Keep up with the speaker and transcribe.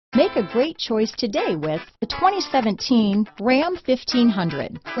Make a great choice today with the 2017 Ram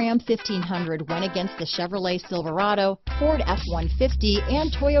 1500. Ram 1500 went against the Chevrolet Silverado, Ford F-150,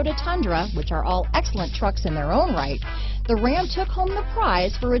 and Toyota Tundra, which are all excellent trucks in their own right. The Ram took home the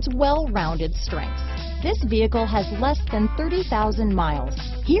prize for its well-rounded strengths. This vehicle has less than 30,000 miles.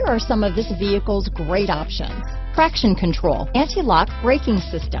 Here are some of this vehicle's great options: traction control, anti-lock braking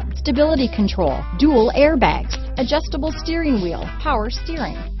system, stability control, dual airbags, adjustable steering wheel, power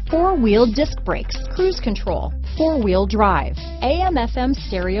steering, four-wheel disc brakes, cruise control, four-wheel drive, AM/FM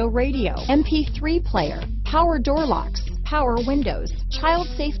stereo radio, MP3 player, power door locks, power windows, child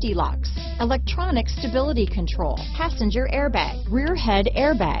safety locks, electronic stability control, passenger airbag, rear head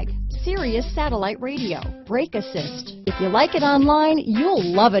airbag, Sirius satellite radio, brake assist. If you like it online, you'll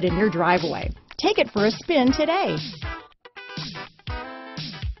love it in your driveway. Take it for a spin today.